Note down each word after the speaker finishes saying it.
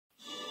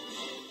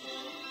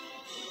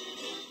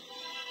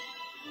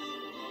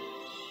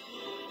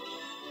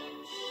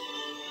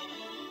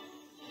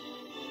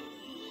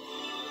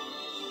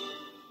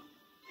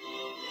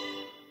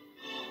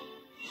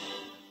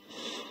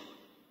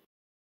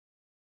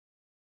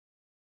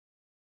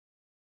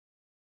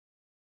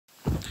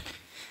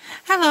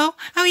Hello,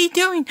 how are you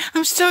doing?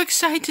 I'm so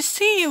excited to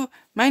see you.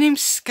 My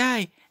name's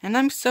Skye, and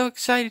I'm so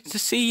excited to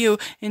see you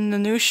in the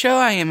new show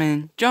I am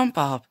in, Jump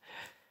Up.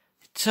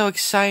 It's so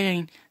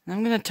exciting, and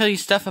I'm gonna tell you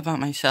stuff about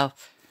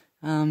myself.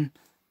 I'm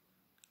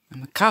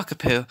a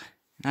cockapoo,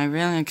 and I'm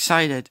really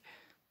excited.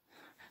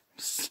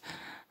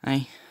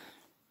 I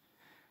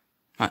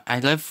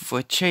live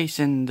with Chase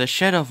in the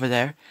shed over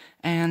there,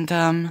 and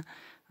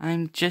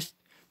I'm just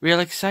real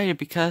excited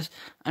because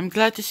I'm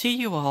glad to see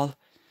you all.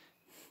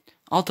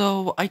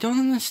 Although I don't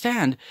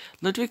understand,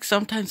 Ludwig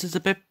sometimes is a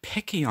bit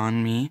picky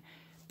on me,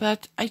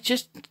 but I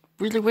just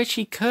really wish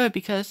he could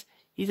because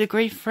he's a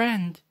great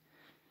friend.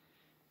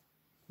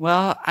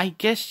 Well, I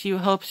guess you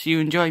hopes you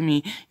enjoy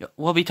me.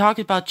 We'll be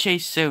talking about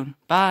Chase soon.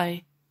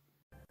 Bye.